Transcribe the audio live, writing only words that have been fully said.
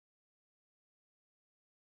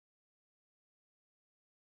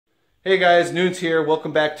Hey guys, Noons here.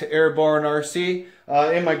 Welcome back to Airborne RC.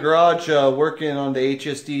 In my garage, working on the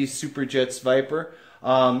HSD Super Jets Viper.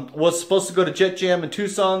 Was supposed to go to Jet Jam in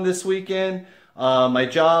Tucson this weekend. My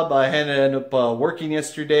job, I had to end up working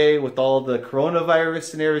yesterday with all the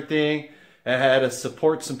coronavirus and everything. I had to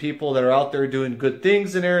support some people that are out there doing good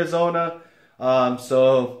things in Arizona.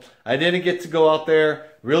 So I didn't get to go out there.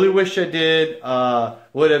 Really wish I did.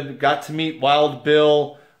 Would have got to meet Wild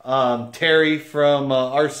Bill. Terry from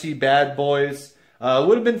RC Bad Boys.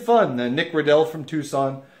 Would have been fun. Nick Riddell from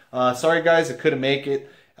Tucson. Sorry guys, I couldn't make it.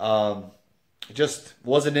 It just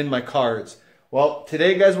wasn't in my cards. Well,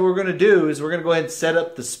 today guys, what we're going to do is we're going to go ahead and set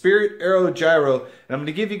up the Spirit Aero gyro. And I'm going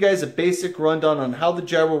to give you guys a basic rundown on how the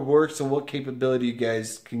gyro works and what capability you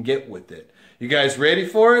guys can get with it. You guys ready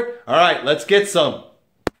for it? All right, let's get some.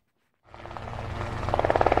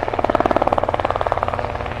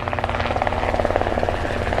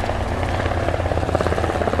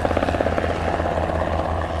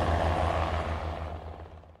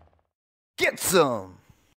 Get some!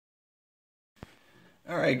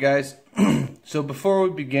 Alright guys, so before we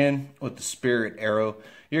begin with the Spirit Aero,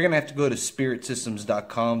 you're going to have to go to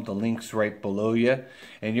spiritsystems.com, the link's right below you,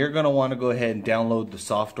 and you're going to want to go ahead and download the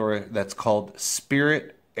software that's called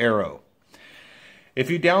Spirit Aero. If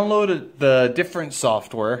you download the different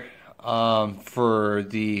software for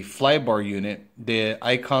the flybar unit, the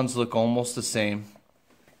icons look almost the same.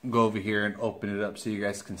 Go over here and open it up so you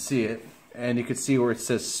guys can see it. And you can see where it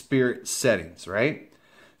says Spirit Settings, right?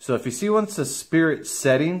 So if you see one that says Spirit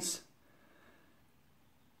Settings,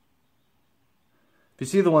 if you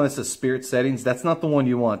see the one that says Spirit Settings, that's not the one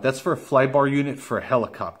you want. That's for a flybar unit for a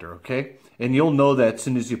helicopter, okay? And you'll know that as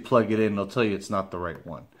soon as you plug it in, it'll tell you it's not the right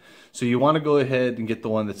one. So you want to go ahead and get the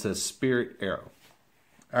one that says Spirit Aero.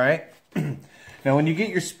 All right? Now when you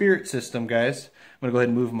get your Spirit system, guys, I'm going to go ahead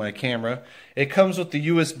and move my camera. It comes with the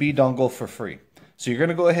USB dongle for free. So you're going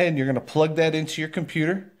to go ahead and you're going to plug that into your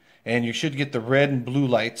computer, and you should get the red and blue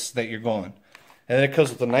lights that you're going. And then it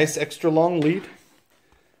comes with a nice extra long lead.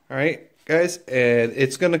 All right, guys, and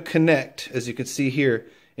it's going to connect, as you can see here,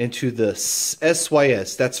 into the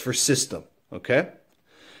SYS. That's for system, okay?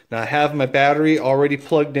 Now I have my battery already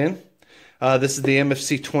plugged in. This is the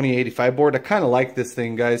MFC 2085 board. I kind of like this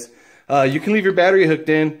thing, guys. You can leave your battery hooked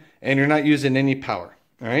in, and you're not using any power,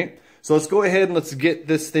 all right? So let's go ahead and let's get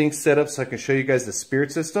this thing set up so I can show you guys the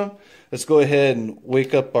Spirit system. Let's go ahead and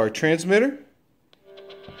wake up our transmitter.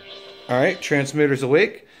 All right, transmitter's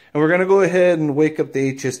awake. And we're going to go ahead and wake up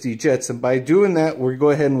the HSDJETS. And by doing that, we go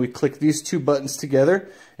ahead and we click these two buttons together,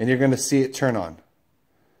 and you're going to see it turn on.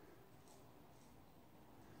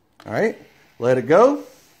 All right, let it go.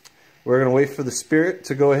 We're going to wait for the Spirit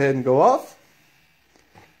to go ahead and go off.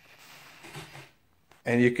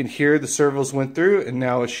 And you can hear the servos went through, and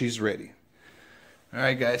now she's ready. All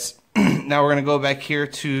right, guys. Now we're going to go back here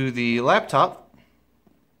to the laptop,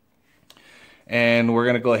 and we're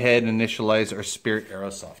going to go ahead and initialize our Spirit Aero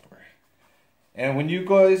software. And when you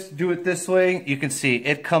guys do it this way, you can see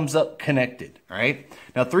it comes up connected. All right.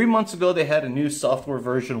 Now 3 months ago, they had a new software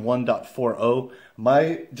version 1.40.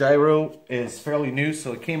 My gyro is fairly new,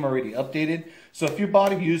 so it came already updated. So if you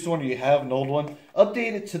bought a used one or you have an old one,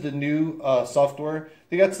 update it to the new software.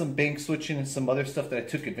 They got some bank switching and some other stuff that I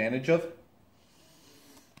took advantage of.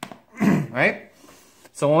 Right?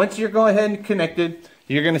 So once you're going ahead and connected,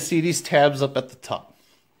 you're going to see these tabs up at the top.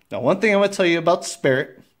 Now one thing I'm going to tell you about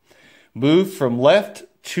Spirit, move from left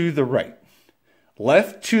to the right.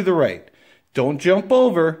 Left to the right. Don't jump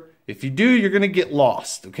over. If you do, you're going to get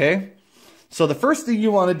lost, okay? So the first thing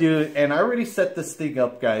you want to do, and I already set this thing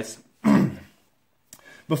up, guys.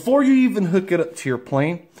 Before you even hook it up to your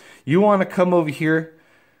plane, you want to come over here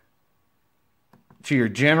to your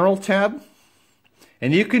General tab,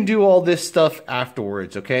 and you can do all this stuff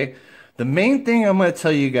afterwards, okay? The main thing I'm going to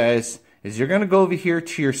tell you guys is you're going to go over here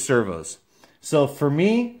to your servos. So for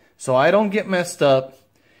me, so I don't get messed up,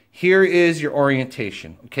 here is your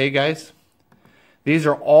orientation, okay, guys? These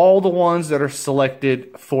are all the ones that are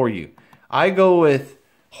selected for you. I go with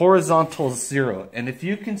horizontal 0, and if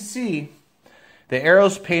you can see, the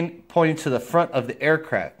arrow's pointing to the front of the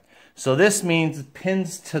aircraft. So this means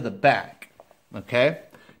pins to the back, okay?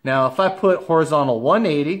 Now, if I put horizontal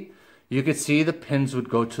 180, you could see the pins would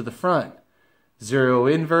go to the front. 0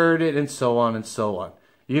 inverted, and so on and so on.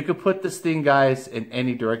 You could put this thing, guys, in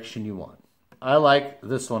any direction you want. I like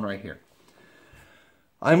this one right here.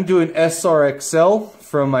 I'm doing SRXL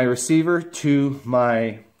from my receiver to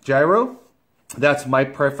my gyro. That's my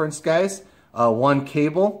preference, guys. One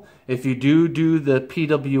cable. If you do the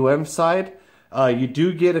PWM side, you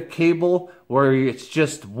do get a cable where it's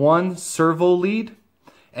just one servo lead,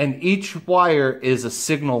 And each wire is a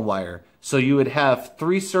signal wire. So you would have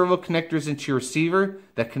 3 servo connectors into your receiver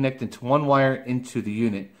that connect into 1 wire into the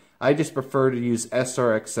unit. I just prefer to use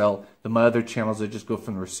SRXL. My other channels, I just go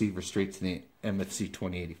from the receiver straight to the MFC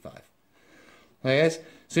 2085. Okay, guys? As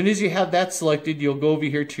soon as you have that selected, you'll go over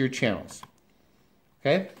here to your channels.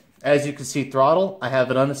 Okay? As you can see, throttle, I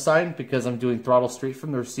have it unassigned because I'm doing throttle straight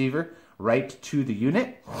from the receiver right to the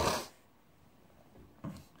unit.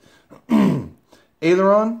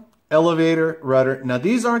 Aileron, elevator, rudder. Now,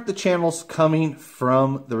 these aren't the channels coming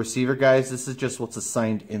from the receiver, guys. This is just what's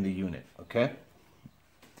assigned in the unit, okay?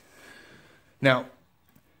 Now,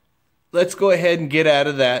 let's go ahead and get out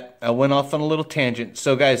of that. I went off on a little tangent.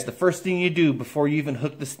 So, guys, the first thing you do before you even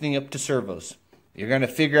hook this thing up to servos, you're going to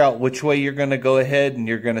figure out which way you're going to go ahead and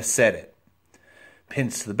you're going to set it.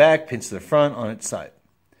 Pins to the back, pins to the front, on its side.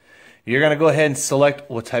 You're going to go ahead and select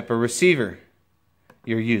what type of receiver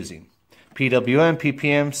you're using. PWM,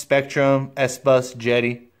 PPM, Spectrum, S-Bus,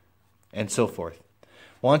 Jetty, and so forth.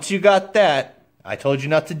 Once you got that, I told you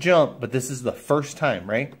not to jump, but this is the first time,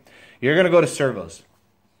 right? You're going to go to servos.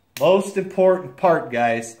 Most important part,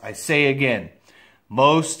 guys, I say again,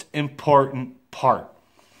 most important part.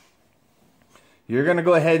 You're going to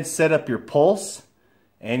go ahead and set up your pulse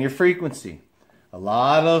and your frequency. A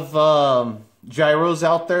lot of gyros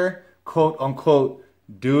out there, quote unquote,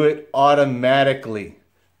 do it automatically.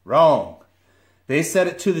 Wrong. They set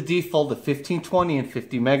it to the default of 1520 and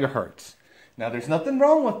 50 megahertz. Now, there's nothing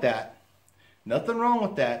wrong with that. Nothing wrong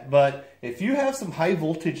with that. But if you have some high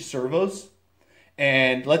voltage servos,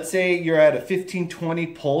 and let's say you're at a 1520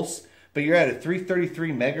 pulse, but you're at a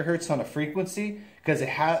 333 megahertz on a frequency, because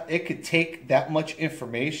it could take that much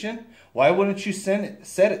information, why wouldn't you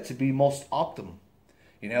set it to be most optimal?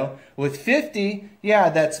 You know, with 50, yeah,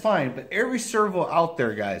 that's fine. But every servo out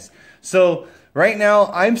there, guys. So right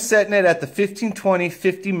now, I'm setting it at the 1520,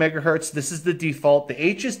 50 megahertz. This is the default. The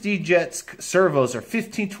HSDJETS servos are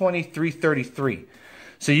 1520, 333.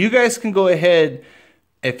 So you guys can go ahead,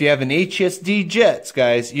 if you have an HSDJETS,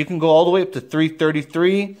 guys, you can go all the way up to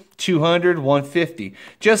 333, 200, 150.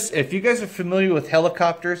 Just, if you guys are familiar with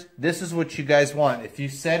helicopters, this is what you guys want. If you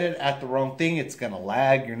set it at the wrong thing, it's going to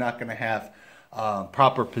lag. You're not going to have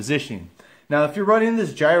proper positioning. Now, if you're running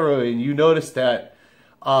this gyro and you notice that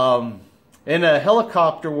in a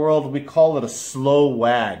helicopter world, we call it a slow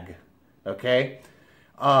wag, okay?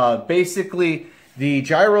 Basically, the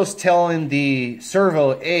gyro's telling the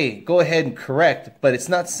servo, hey, go ahead and correct, but it's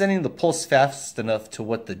not sending the pulse fast enough to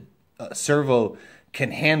what the servo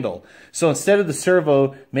can handle. So instead of the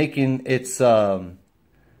servo making its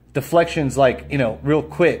deflections like, you know, real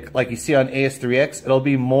quick, like you see on AS3X, it'll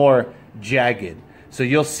be more jagged. So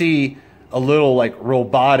you'll see a little like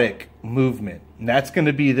robotic movement. And that's going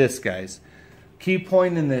to be this, guys. Key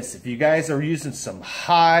point in this, if you guys are using some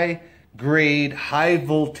high grade, high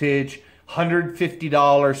voltage,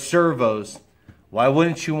 $150 servos, why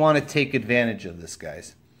wouldn't you want to take advantage of this,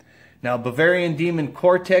 guys? Now, Bavarian Demon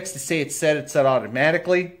Cortex, to say it's set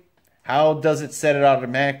automatically. How does it set it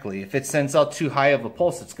automatically? If it sends out too high of a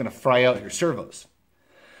pulse, it's going to fry out your servos.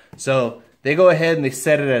 So they go ahead and they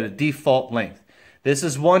set it at a default length. This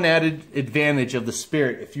is one added advantage of the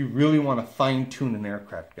Spirit if you really want to fine-tune an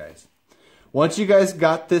aircraft, guys. Once you guys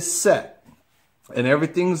got this set and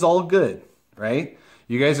everything's all good, right?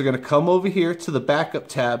 You guys are going to come over here to the backup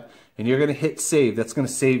tab and you're going to hit save. That's going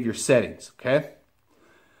to save your settings, okay?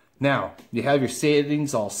 Now, you have your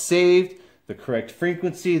settings all saved, the correct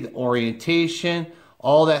frequency, the orientation,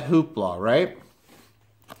 all that hoopla, right?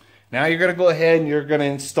 Now you're going to go ahead and you're going to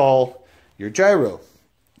install your gyro.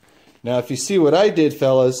 Now, if you see what I did,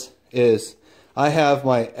 fellas, is I have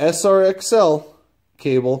my SRXL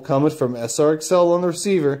cable coming from SRXL on the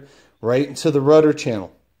receiver right into the rudder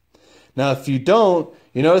channel. Now, if you don't,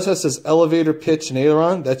 you notice that says elevator, pitch, and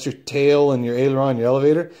aileron. That's your tail and your aileron, your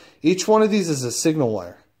elevator. Each one of these is a signal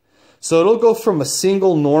wire. So it'll go from a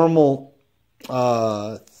single normal,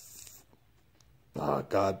 oh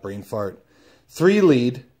God, brain fart, 3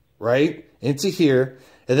 lead, right, into here.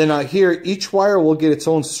 And then out here, each wire will get its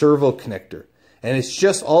own servo connector. And it's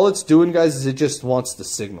just, all it's doing, guys, is it just wants the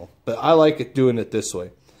signal. But I like it doing it this way.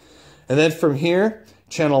 And then from here,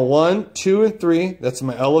 channel 1, 2, and 3, that's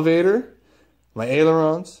my elevator, my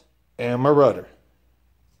ailerons, and my rudder.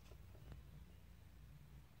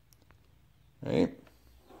 Right?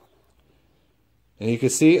 And you can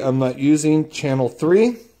see I'm not using channel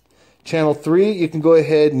 3. Channel 3, you can go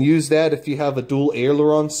ahead and use that if you have a dual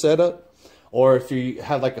aileron setup. Or if you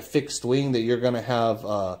have like a fixed wing that you're going to have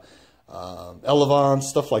elevons,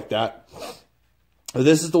 stuff like that.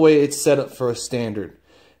 This is the way it's set up for a standard.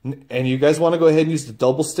 And you guys want to go ahead and use the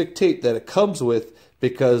double stick tape that it comes with,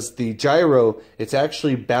 because the gyro, it's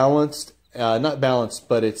actually balanced, not balanced,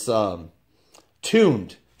 but it's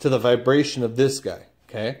tuned to the vibration of this guy,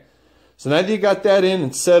 okay? So now that you got that in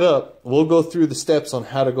and set up, we'll go through the steps on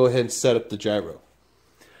how to go ahead and set up the gyro.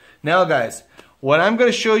 Now guys, what I'm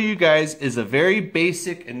going to show you guys is a very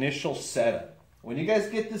basic initial setup. When you guys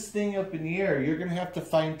get this thing up in the air, you're going to have to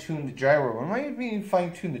fine-tune the gyro. When I mean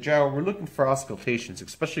fine-tune the gyro, we're looking for auscultations,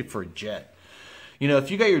 especially for a jet. You know, if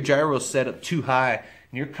you got your gyro set up too high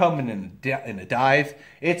and you're coming in a dive,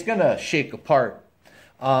 it's going to shake apart.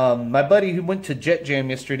 My buddy who went to Jet Jam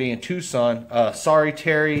yesterday in Tucson, sorry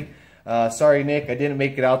Terry, sorry Nick, I didn't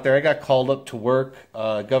make it out there. I got called up to work.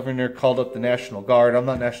 Governor called up the National Guard. I'm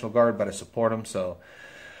not National Guard, but I support him, so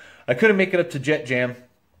I couldn't make it up to Jet Jam.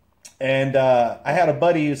 And I had a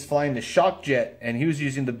buddy who was flying the shock jet, and he was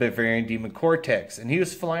using the Bavarian Demon Cortex, and he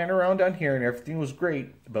was flying around down here, and everything was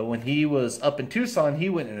great. But when he was up in Tucson, he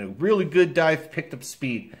went in a really good dive, picked up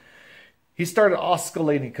speed. He started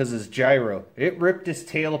oscillating because of his gyro. It ripped his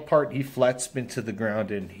tail apart. He flat spin to the ground,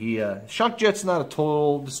 and shock jet's not a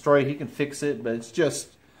total destroy. He can fix it, but it's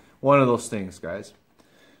just one of those things, guys.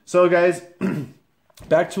 So, guys,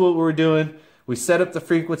 back to what we were doing. We set up the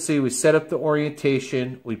frequency, we set up the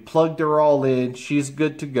orientation, we plugged her all in, she's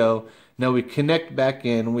good to go. Now we connect back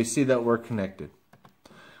in and we see that we're connected.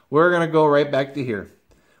 We're going to go right back to here.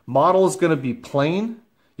 Model is going to be plane.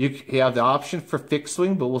 You have the option for fixed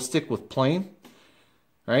wing, but we'll stick with plane.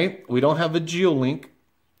 Right? We don't have a geolink,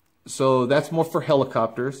 so that's more for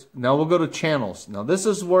helicopters. Now we'll go to channels. Now this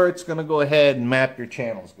is where it's going to go ahead and map your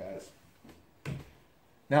channels, guys.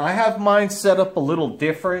 Now I have mine set up a little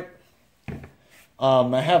different.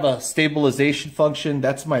 I have a stabilization function.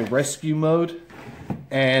 That's my rescue mode.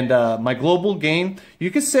 And my global gain,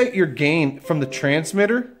 you can set your gain from the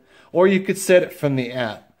transmitter, or you could set it from the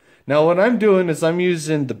app. Now what I'm doing is I'm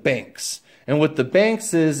using the banks. And what the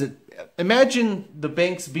banks is, imagine the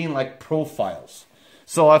banks being like profiles.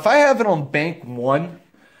 So if I have it on bank 1,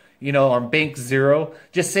 you know, on bank 0,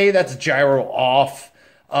 just say that's gyro off,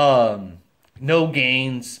 no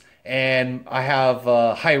gains, and I have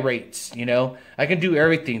high rates, you know. I can do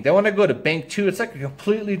everything. Then when I go to bank 2, it's like a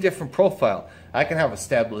completely different profile. I can have a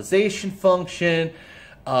stabilization function,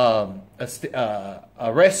 a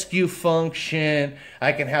rescue function.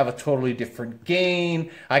 I can have a totally different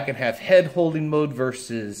gain. I can have head holding mode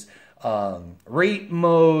versus rate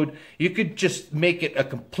mode. You could just make it a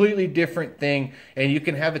completely different thing, and you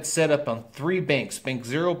can have it set up on 3 banks, bank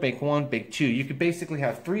 0, bank 1, bank 2. You could basically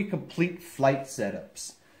have 3 complete flight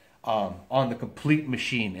setups on the complete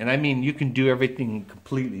machine. And I mean, you can do everything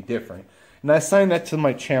completely different. And I assign that to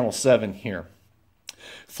my channel 7 here.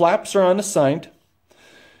 Flaps are unassigned.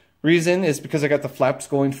 Reason is because I got the flaps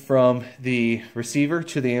going from the receiver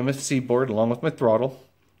to the MFC board along with my throttle.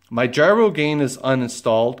 My gyro gain is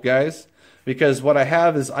uninstalled, guys, because what I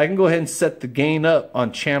have is I can go ahead and set the gain up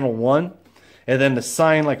on channel 1 and then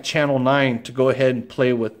assign like channel 9 to go ahead and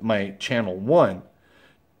play with my channel 1.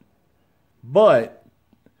 But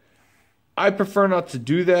I prefer not to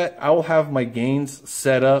do that. I will have my gains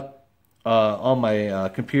set up on my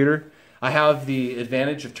computer. I have the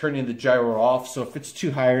advantage of turning the gyro off, so if it's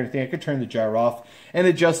too high or anything, I can turn the gyro off and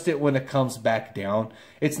adjust it when it comes back down.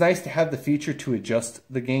 It's nice to have the feature to adjust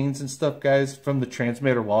the gains and stuff, guys, from the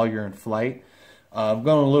transmitter while you're in flight. I'm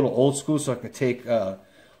going a little old school so I can take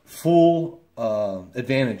full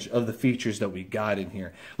advantage of the features that we got in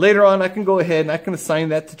here. Later on, I can go ahead and I can assign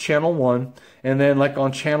that to channel 1, and then like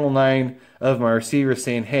on channel 9 of my receiver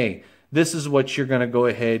saying, hey, this is what you're going to go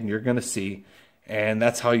ahead and you're going to see. And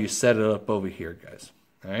that's how you set it up over here, guys.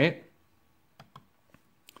 All right.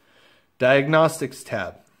 Diagnostics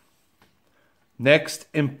tab. Next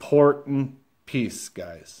important piece,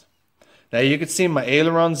 guys. Now you can see my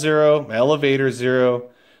aileron 0, my elevator 0,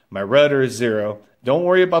 my rudder is 0. Don't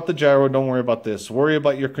worry about the gyro. Don't worry about this. Worry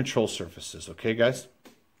about your control surfaces. Okay, guys?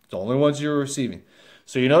 The only ones you're receiving.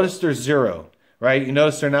 So you notice they're 0, right? You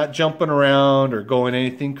notice they're not jumping around or going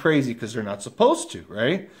anything crazy because they're not supposed to,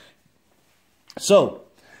 right? So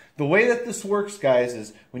the way that this works, guys,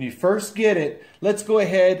 is when you first get it, let's go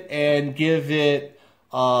ahead and give it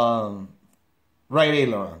right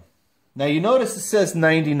aileron. Now you notice it says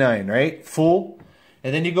 99, right? Full.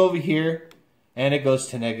 And then you go over here and it goes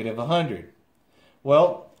to negative 100.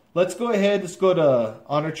 Well, let's go ahead, let's go to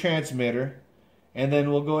on our transmitter, and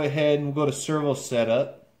then we'll go ahead and go to servo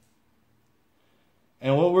setup.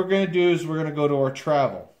 And what we're going to do is we're going to go to our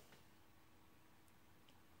travel.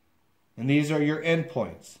 And these are your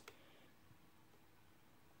endpoints.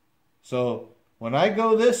 So when I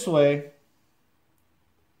go this way,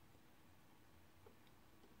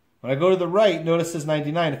 When I go to the right, notice it says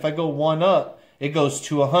 99. If I go one up, it goes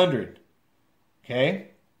to 100. Okay?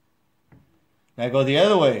 Now I go the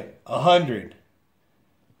other way, 100.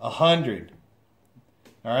 100.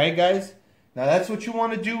 All right, guys? Now that's what you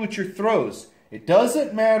want to do with your throws. It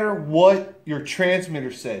doesn't matter what your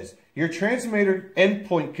transmitter says. Your transmitter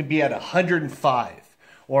endpoint could be at 105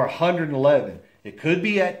 or 111. It could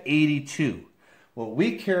be at 82. What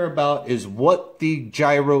we care about is what the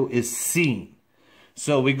gyro is seeing.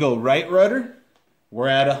 So we go right rudder, we're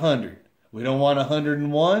at 100. We don't want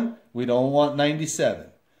 101. We don't want 97.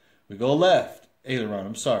 We go left, aileron,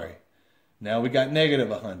 I'm sorry. Now we got negative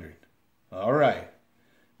 100. All right.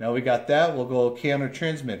 Now we got that. We'll go okay on our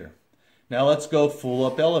transmitter. Now let's go full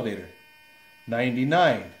up elevator.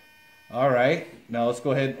 99. All right. Now let's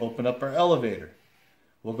go ahead and open up our elevator.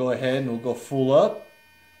 We'll go ahead and we'll go full up.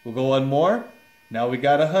 We'll go one more. Now we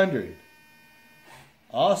got 100.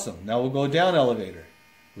 Awesome. Now we'll go down elevator.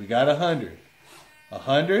 We got 100.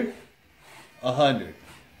 100. 100.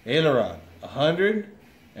 Aileron. 100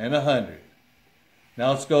 and 100.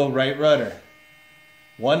 Now let's go right rudder.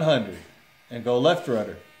 100. And go left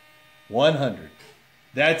rudder. 100.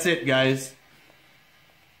 That's it, guys.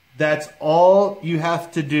 That's all you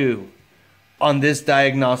have to do on this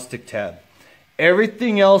diagnostic tab.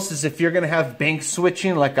 Everything else is if you're going to have bank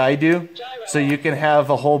switching like I do, so you can have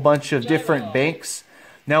a whole bunch of different banks.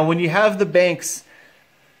 Now, when you have the banks,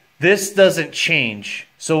 this doesn't change.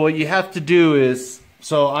 So what you have to do is,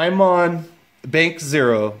 so I'm on bank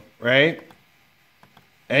 0, right?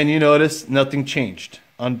 And you notice nothing changed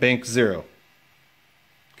on bank 0.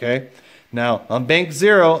 Okay? Now, on bank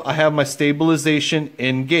 0, I have my stabilization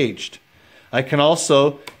engaged. I can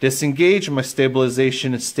also disengage my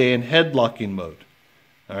stabilization and stay in head locking mode.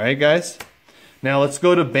 All right, guys? Now, let's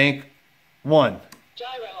go to bank 1.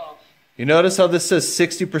 Gyro off. You notice how this says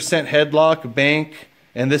 60% head lock, bank,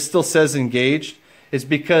 and this still says engaged? It's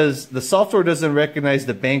because the software doesn't recognize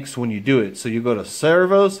the banks when you do it. So you go to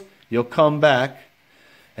servos, you'll come back,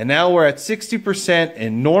 and now we're at 60%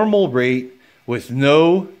 in normal rate with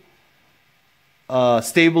no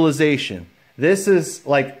stabilization. This is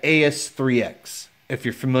like AS3X, if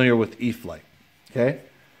you're familiar with E-Flight. Okay?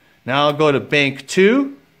 Now I'll go to bank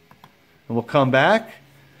 2, and we'll come back.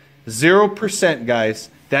 0%, guys.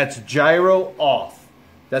 That's gyro off.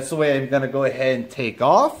 That's the way I'm going to go ahead and take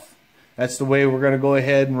off. That's the way we're going to go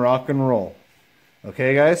ahead and rock and roll.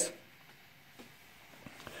 Okay, guys?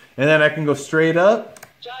 And then I can go straight up.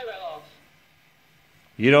 Gyro off.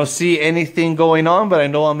 You don't see anything going on, but I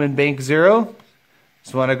know I'm in bank 0.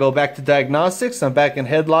 So when I go back to diagnostics, I'm back in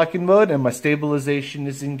head locking mode and my stabilization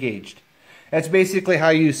is engaged. That's basically how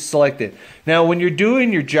you select it. Now, when you're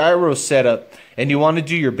doing your gyro setup and you want to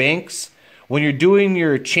do your banks, when you're doing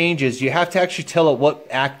your changes, you have to actually tell it what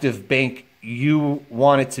active bank you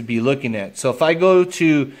want it to be looking at. So if I go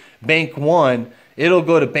to bank 1, it'll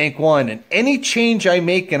go to bank 1, and any change I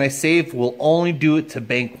make and I save will only do it to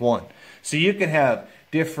bank 1. So you can have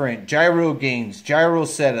different gyro gains, gyro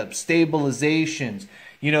setups, stabilizations.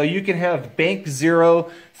 You know, you can have bank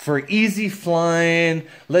 0 for easy flying.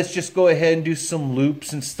 Let's just go ahead and do some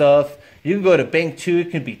loops and stuff. You can go to bank 2.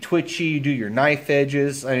 It can be twitchy. You do your knife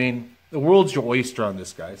edges. I mean, the world's your oyster on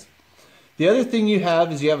this, guys. The other thing you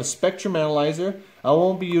have is you have a spectrum analyzer. I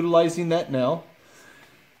won't be utilizing that now.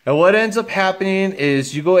 And what ends up happening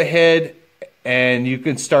is you go ahead and you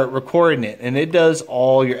can start recording it. And it does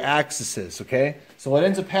all your axes, okay? So what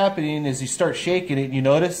ends up happening is you start shaking it. You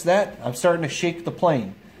notice that? I'm starting to shake the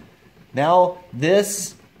plane. Now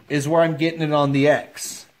this is where I'm getting it on the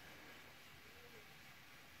X.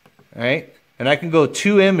 All right? And I can go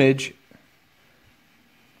to image.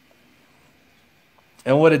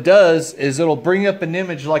 And what it does is it'll bring up an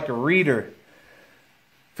image like a reader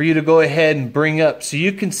for you to go ahead and bring up. So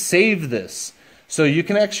you can save this. So you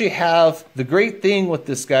can actually have, the great thing with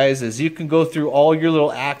this, guys, is you can go through all your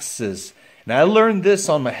little axes. And I learned this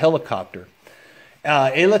on my helicopter.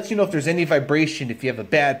 It lets you know if there's any vibration, if you have a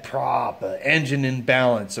bad prop, an engine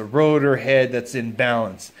imbalance, a rotor head that's in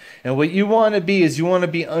balance. And what you want to be is you want to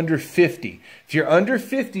be under 50. If you're under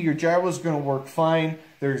 50, your gyro is going to work fine.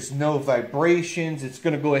 There's no vibrations. It's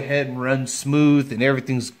going to go ahead and run smooth and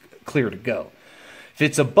everything's clear to go. If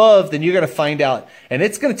it's above, then you're going to find out. And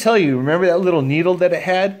it's going to tell you, remember that little needle that it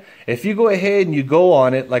had? If you go ahead and you go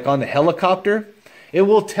on it, like on the helicopter, it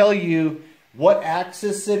will tell you what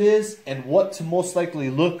axis it is and what to most likely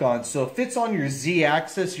look on. So if it's on your Z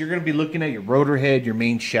axis, you're going to be looking at your rotor head, your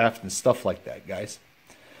main shaft, and stuff like that, guys.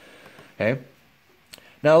 Okay.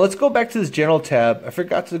 Now let's go back to this general tab. I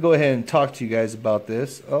forgot to go ahead and talk to you guys about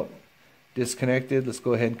this. Oh, disconnected. Let's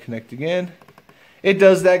go ahead and connect again. It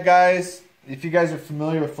does that, guys. if you guys are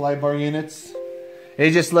familiar with flybar units,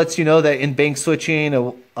 it just lets you know that in bank switching,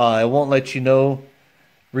 it won't let you know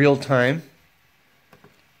real time.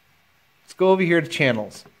 Let's go over here to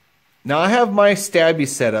channels. Now I have my stabby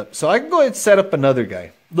set up, so I can go ahead and set up another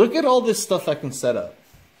guy. Look at all this stuff I can set up.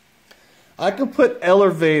 I can put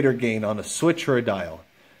elevator gain on a switch or a dial,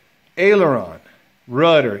 aileron,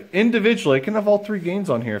 rudder. Individually, I can have all three gains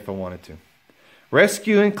on here if I wanted to.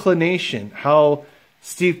 Rescue inclination, how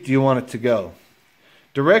steep do you want it to go?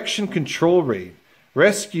 Direction control rate,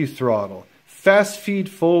 rescue throttle, fast feed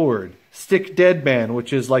forward, stick deadband,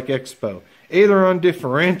 which is like Expo, aileron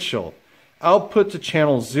differential, output to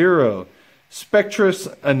channel 0, spectrus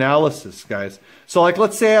analysis, guys. So like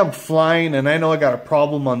let's say I'm flying and I know I got a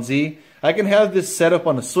problem on Z. I can have this set up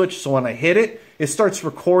on a switch so when I hit it, it starts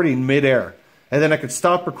recording midair. And then I can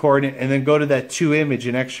stop recording and then go to that 2 image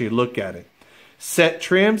and actually look at it. Set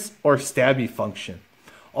trims or stabby function.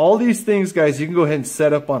 All these things, guys, you can go ahead and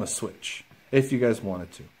set up on a switch if you guys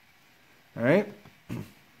wanted to. All right.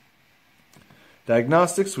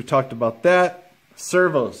 Diagnostics, we talked about that.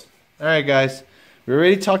 Servos. All right, guys. We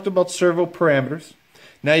already talked about servo parameters.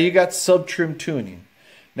 Now you got sub-trim tuning.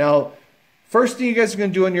 Now, first thing you guys are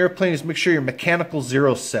going to do on your airplane is make sure your mechanical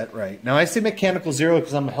zero set right. Now, I say mechanical zero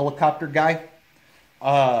because I'm a helicopter guy.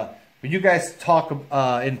 When you guys talk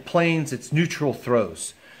in planes, it's neutral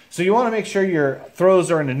throws. So you want to make sure your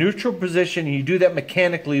throws are in a neutral position, and you do that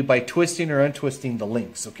mechanically by twisting or untwisting the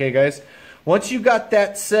links. Okay, guys? Once you got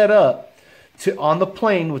that set up on the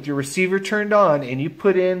plane with your receiver turned on and you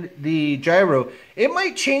put in the gyro, it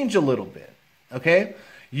might change a little bit. Okay?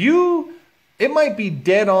 It might be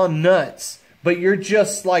dead on nuts, but you're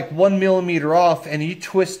just like 1 millimeter off and you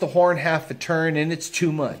twist the horn half a turn and it's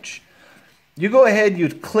too much. You go ahead and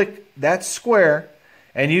you'd click that square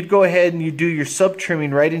and you'd go ahead and you do your sub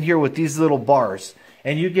trimming right in here with these little bars.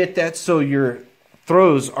 And you get that so your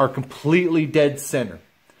throws are completely dead center.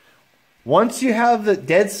 Once you have the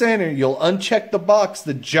dead center, you'll uncheck the box.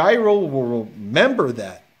 The gyro will remember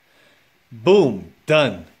that. Boom,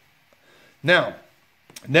 done. Now,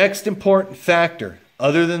 next important factor,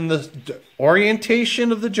 other than the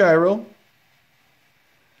orientation of the gyro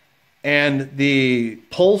and the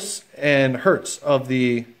pulse and hertz of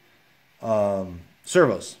the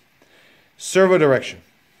servos, servo direction.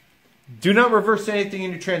 Do not reverse anything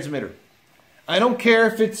in your transmitter. I don't care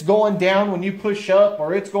if it's going down when you push up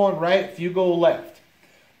or it's going right if you go left.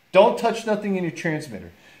 Don't touch nothing in your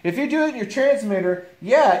transmitter. If you do it in your transmitter,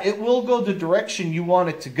 yeah, it will go the direction you want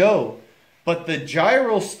it to go. But the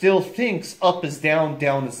gyro still thinks up is down,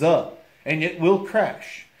 down is up. And it will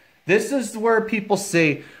crash. This is where people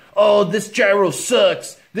say, oh, this gyro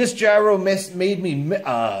sucks. This gyro made me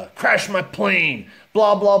crash my plane.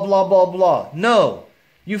 Blah, blah, blah, blah, blah. No,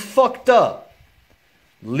 you fucked up.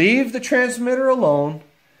 Leave the transmitter alone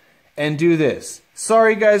and do this.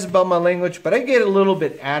 Sorry, guys, about my language, but I get a little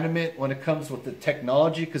bit adamant when it comes with the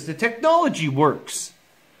technology because the technology works.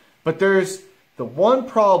 But there's the one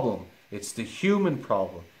problem. It's the human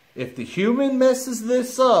problem. If the human messes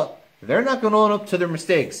this up, they're not going to own up to their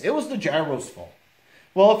mistakes. It was the gyro's fault.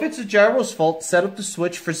 Well, if it's the gyro's fault, set up the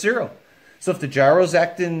switch for 0. So if the gyro's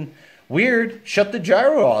acting weird, shut the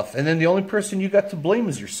gyro off. And then the only person you got to blame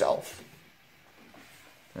is yourself.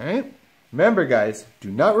 All right? Remember, guys, do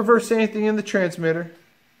not reverse anything in the transmitter.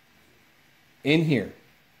 In here.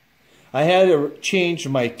 I had to change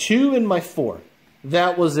my 2 and my 4.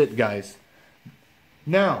 That was it, guys.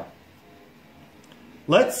 Now,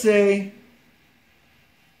 let's say,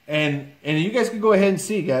 and you guys can go ahead and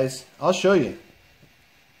see, guys. I'll show you.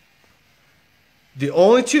 The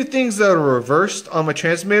only 2 things that are reversed on my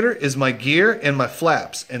transmitter is my gear and my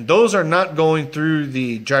flaps. And those are not going through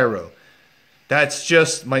the gyro. That's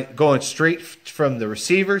just going straight from the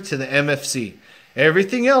receiver to the MFC.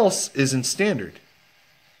 Everything else is in standard.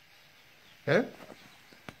 Okay?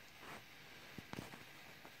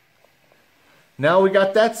 Now we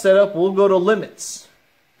got that set up, we'll go to limits.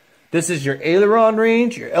 This is your aileron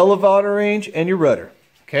range, your elevator range, and your rudder.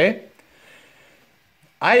 Okay?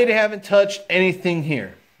 I haven't touched anything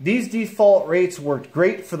here. These default rates worked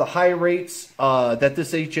great for the high rates that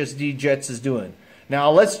this HSDJETS is doing. Now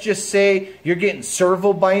let's just say you're getting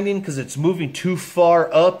servo binding because it's moving too far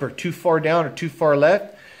up or too far down or too far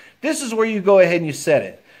left. This is where you go ahead and you set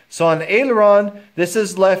it. So on the aileron, this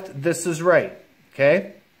is left, this is right.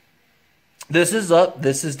 Okay? This is up,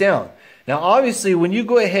 this is down. Now obviously when you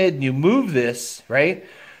go ahead and you move this, right,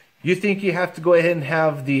 you think you have to go ahead and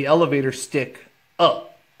have the elevator stick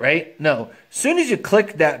up, right? No. As soon as you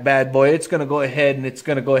click that bad boy, it's going to go ahead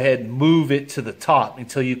and move it to the top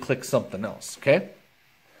until you click something else, okay?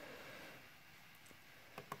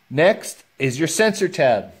 Next is your sensor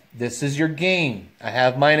tab. This is your gain. I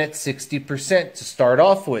have mine at 60% to start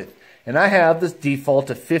off with. And I have this default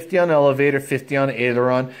of 50 on elevator, 50 on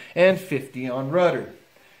aileron, and 50 on rudder.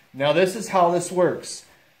 Now this is how this works.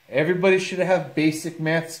 Everybody should have basic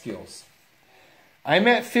math skills. I'm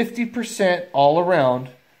at 50% all around,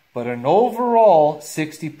 but an overall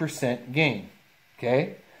 60% gain.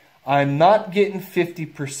 Okay? I'm not getting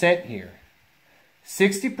 50% here.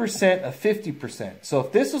 60% of 50%. So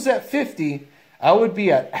if this was at 50, I would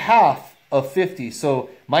be at half of 50. So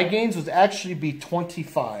my gains would actually be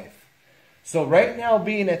 25. So right now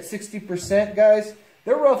being at 60%, guys,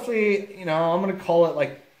 they're roughly, you know, I'm going to call it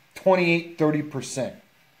like 28, 30%.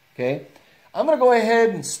 Okay? I'm going to go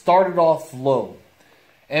ahead and start it off low.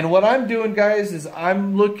 And what I'm doing, guys, is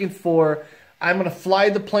I'm looking for, I'm going to fly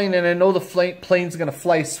the plane, and I know the plane's going to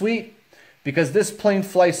fly sweet because this plane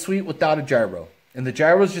flies sweet without a gyro. And the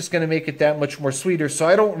gyro is just going to make it that much more sweeter, so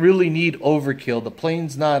I don't really need overkill. The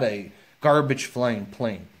plane's not a garbage flying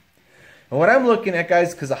plane. And what I'm looking at,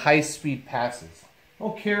 guys, because of high-speed passes, I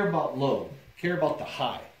don't care about low, I care about the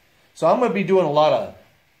high. So I'm going to be doing a lot of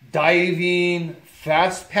diving,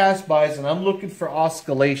 fast pass-bys, and I'm looking for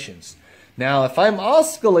oscillations. Now, if I'm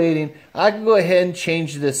oscillating, I can go ahead and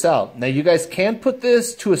change this out. Now, you guys can put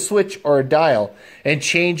this to a switch or a dial and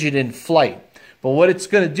change it in flight. But what it's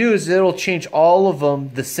going to do is it'll change all of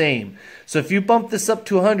them the same. So if you bump this up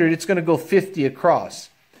to 100, it's going to go 50 across.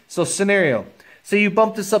 So scenario, say you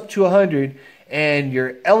bump this up to 100 and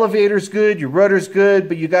your elevator's good, your rudder's good,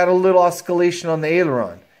 but you got a little oscillation on the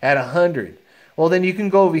aileron at 100. Well, then you can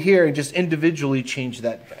go over here and just individually change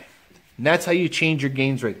that guy. And that's how you change your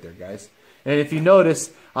gains right there, guys. And if you notice,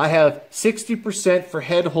 I have 60% for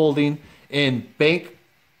head holding in bank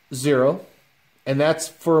 0. And that's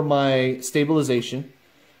for my stabilization.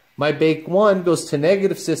 My bank 1 goes to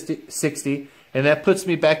negative 60, and that puts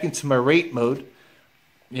me back into my rate mode,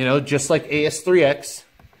 you know, just like AS3X.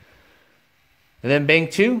 And then bank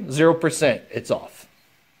 2, 0%, it's off.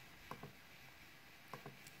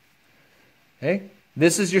 Okay,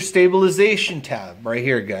 this is your stabilization tab right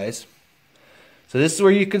here, guys. So this is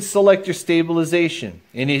where you can select your stabilization.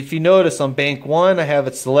 And if you notice on bank 1, I have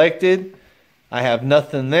it selected. I have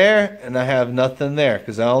nothing there, and I have nothing there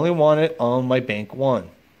because I only want it on my bank 1.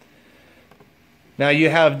 Now you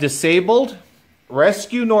have disabled,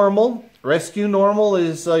 rescue normal. Rescue normal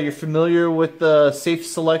is, you're familiar with the safe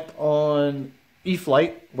select on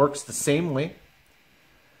E-Flight. Works the same way.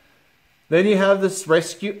 Then you have this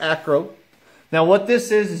rescue acro. Now what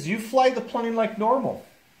this is you fly the plane like normal.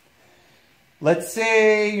 Let's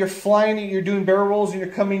say you're flying it, you're doing barrel rolls, and you're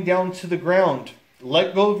coming down to the ground.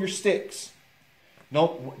 Let go of your sticks.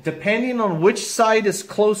 No, depending on which side is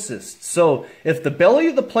closest. So if the belly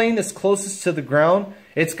of the plane is closest to the ground,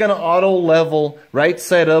 it's going to auto level right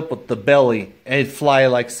side up with the belly and fly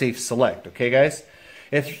like safe select. Okay, guys?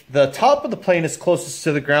 If the top of the plane is closest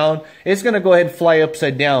to the ground, it's going to go ahead and fly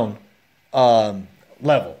upside down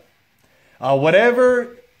level.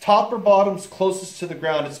 Whatever top or bottom's closest to the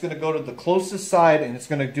ground, it's going to go to the closest side and it's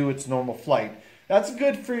going to do its normal flight. That's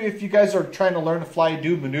good for you if you guys are trying to learn to fly,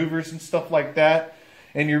 do maneuvers and stuff like that.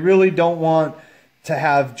 And you really don't want to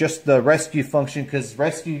have just the rescue function, because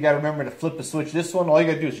rescue, you got to remember to flip a switch. This one, all you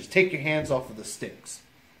got to do is just take your hands off of the sticks.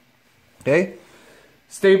 Okay?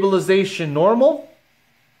 Stabilization normal.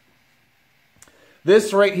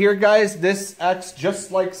 This right here, guys, this acts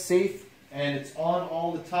just like safe, and it's on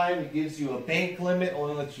all the time. It gives you a bank limit,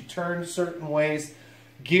 only lets you turn certain ways.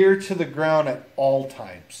 Gear to the ground at all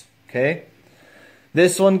times. Okay?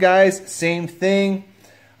 This one, guys, same thing.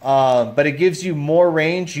 But it gives you more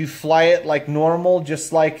range. You fly it like normal,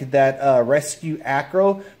 just like that rescue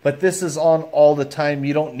acro. But this is on all the time.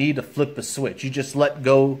 You don't need to flip a switch. You just let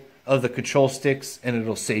go of the control sticks and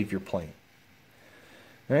it'll save your plane.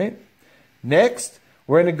 All right. Next,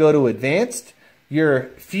 we're going to go to advanced. Your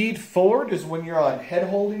feed forward is when you're on head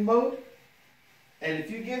holding mode. And if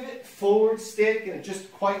you give it forward stick and it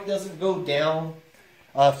just quite doesn't go down,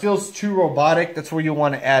 feels too robotic, that's where you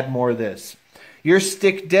want to add more of this. Your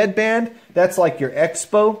stick deadband, that's like your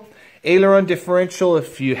expo. Aileron differential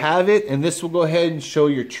if you have it, and this will go ahead and show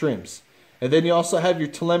your trims. And then you also have your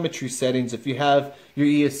telemetry settings if you have your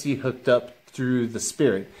ESC hooked up through the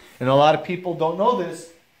Spirit. And a lot of people don't know this,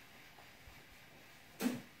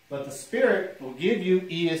 but the Spirit will give you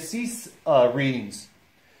ESC readings,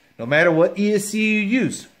 no matter what ESC you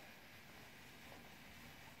use.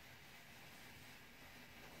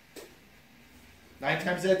 Nine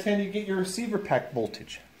times out of 10, you get your receiver pack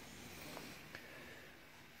voltage.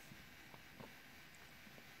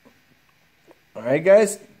 All right,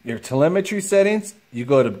 guys, your telemetry settings, you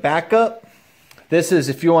go to backup. This is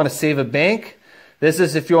if you want to save a bank. This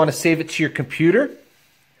is if you want to save it to your computer.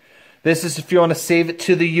 This is if you want to save it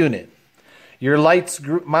to the unit. Your lights,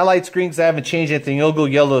 my light screen, because I haven't changed anything, it'll go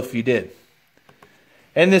yellow if you did.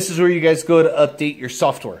 And this is where you guys go to update your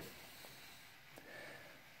software.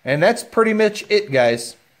 And that's pretty much it,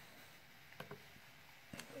 guys.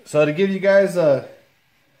 So to give you guys a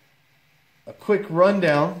quick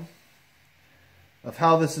rundown of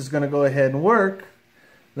how this is going to go ahead and work,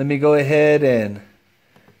 let me go ahead and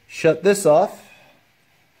shut this off.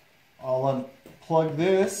 I'll unplug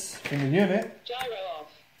this from the unit. Gyro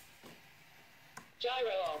off.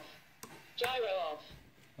 Gyro off. Gyro off.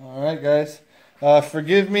 Alright guys,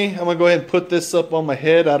 forgive me, I'm going to go ahead and put this up on my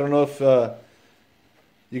head. I don't know if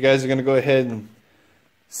you guys are going to go ahead and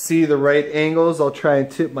see the right angles. I'll try and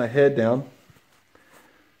tip my head down.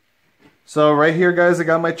 So right here guys, I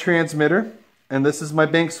got my transmitter, and this is my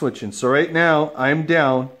bank switching. So right now I'm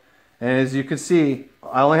down, and as you can see,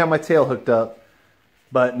 I only have my tail hooked up,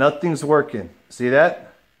 but nothing's working. See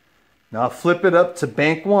that? Now I'll flip it up to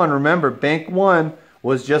bank 1. Remember, bank 1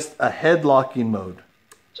 was just a head locking mode.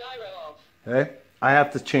 Gyro off. Okay? I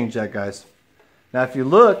have to change that, guys. Now if you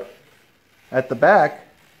look at the back,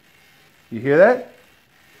 you hear that?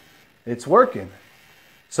 It's working.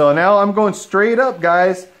 So now I'm going straight up,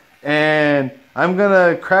 guys, and I'm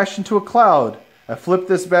gonna crash into a cloud. I flip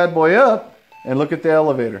this bad boy up and look at the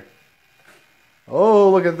elevator. Oh,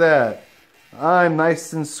 look at that. I'm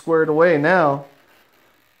nice and squared away now.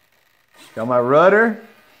 Got my rudder.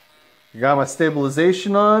 Got my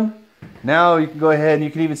stabilization on. Now you can go ahead and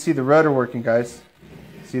you can even see the rudder working, guys.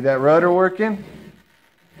 See that rudder working?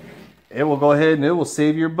 It will go ahead and it will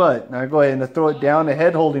save your butt. Now go ahead and throw it down to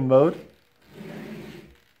head holding mode.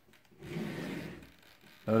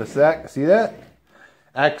 Notice that? See that?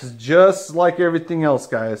 Acts just like everything else,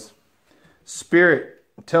 guys. Spirit,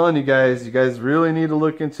 I'm telling you guys really need to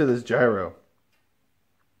look into this gyro.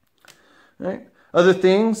 All right. Other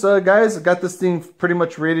things, guys, I got this thing pretty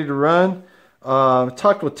much ready to run.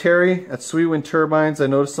 Talked with Terry at Sweet Wind Turbines. I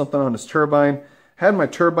noticed something on his turbine. Had my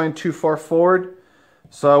turbine too far forward,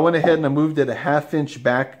 so I went ahead and I moved it a 1/2 inch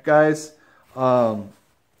back, guys. Let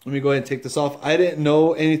me go ahead and take this off. I didn't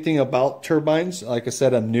know anything about turbines. Like I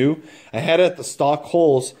said, I'm new. I had it at the stock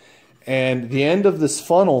holes, and the end of this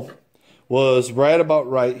funnel was right about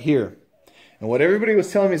right here. And what everybody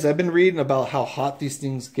was telling me is I've been reading about how hot these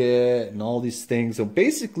things get and all these things. So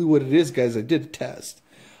basically what it is, guys, I did a test.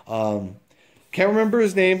 Can't remember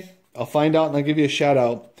his name. I'll find out and I'll give you a shout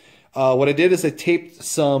out. What I did is I taped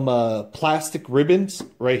some plastic ribbons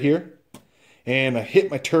right here. And I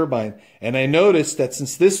hit my turbine. And I noticed that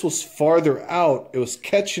since this was farther out, it was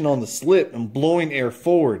catching on the slip and blowing air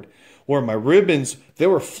forward. Where my ribbons, they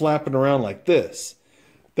were flapping around like this.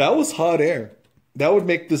 That was hot air. That would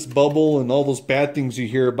make this bubble and all those bad things you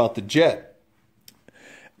hear about the jet.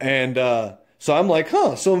 And so I'm like,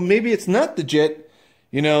 huh, so maybe it's not the jet,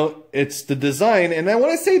 you know, it's the design. And then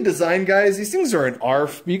when I say design, guys, these things are an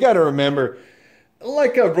ARF. You got to remember,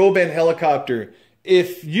 like a Roban helicopter,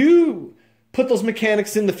 if you put those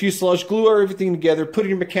mechanics in the fuselage, glue everything together, put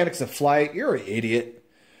your mechanics in flight, you're an idiot.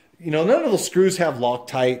 You know, none of those screws have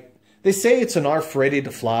Loctite. They say it's an ARF ready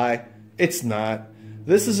to fly. It's not.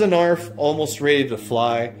 This is an ARF almost ready to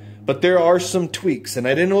fly, but there are some tweaks, and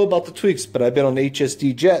I didn't know about the tweaks, but I've been on the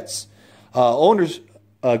HSDJETS owners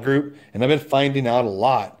group, and I've been finding out a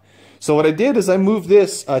lot. So what I did is I moved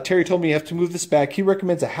this. Terry told me you have to move this back. He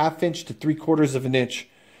recommends a 1/2 inch to 3/4 of an inch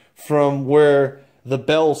from where the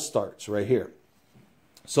bell starts, right here.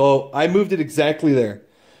 So I moved it exactly there.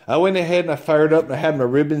 I went ahead and I fired up, and I had my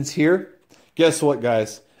ribbons here. Guess what,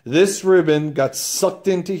 guys? This ribbon got sucked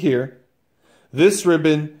into here. This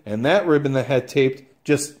ribbon and that ribbon that had taped,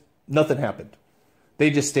 just nothing happened. They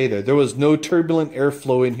just stay there. There was no turbulent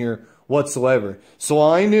airflow in here whatsoever. So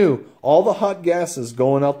I knew all the hot gases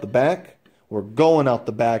going out the back were going out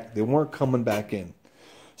the back. They weren't coming back in.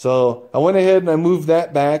 So I went ahead and I moved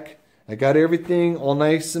that back. I got everything all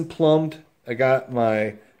nice and plumbed. I got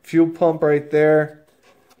my fuel pump right there.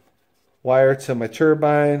 Wire to my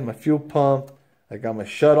turbine, my fuel pump. I got my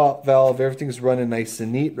shut-off valve. Everything's running nice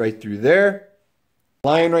and neat right through there.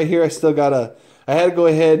 Line right here, I had to go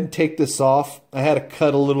ahead and take this off. I had to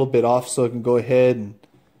cut a little bit off so I can go ahead and,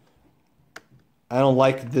 I don't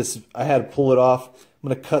like this, I had to pull it off. I'm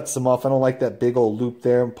going to cut some off. I don't like that big old loop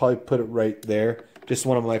there. I'll probably put it right there. Just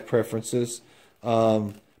one of my preferences.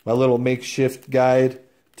 My little makeshift guide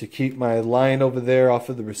to keep my line over there off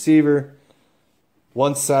of the receiver.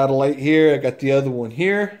 One satellite here, I got the other one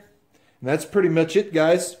here. And that's pretty much it,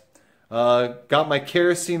 guys. Got my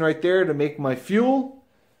kerosene right there to make my fuel.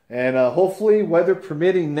 And hopefully, weather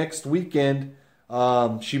permitting, next weekend,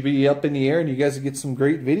 She'll be up in the air and you guys will get some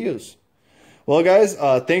great videos. Well, guys,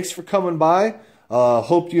 thanks for coming by.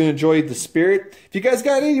 Hope you enjoyed the Spirit. If you guys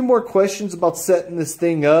got any more questions about setting this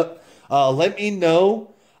thing up, let me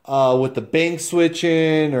know with the bank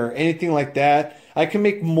switching or anything like that. I can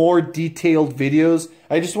make more detailed videos.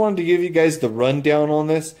 I just wanted to give you guys the rundown on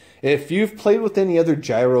this. If you've played with any other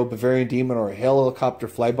gyro, Bavarian Demon, or a helicopter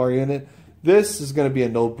flybar unit, this is going to be a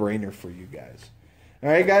no-brainer for you guys. All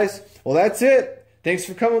right, guys. Well, that's it. Thanks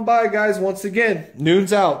for coming by, guys. Once again,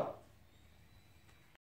 Noon's out.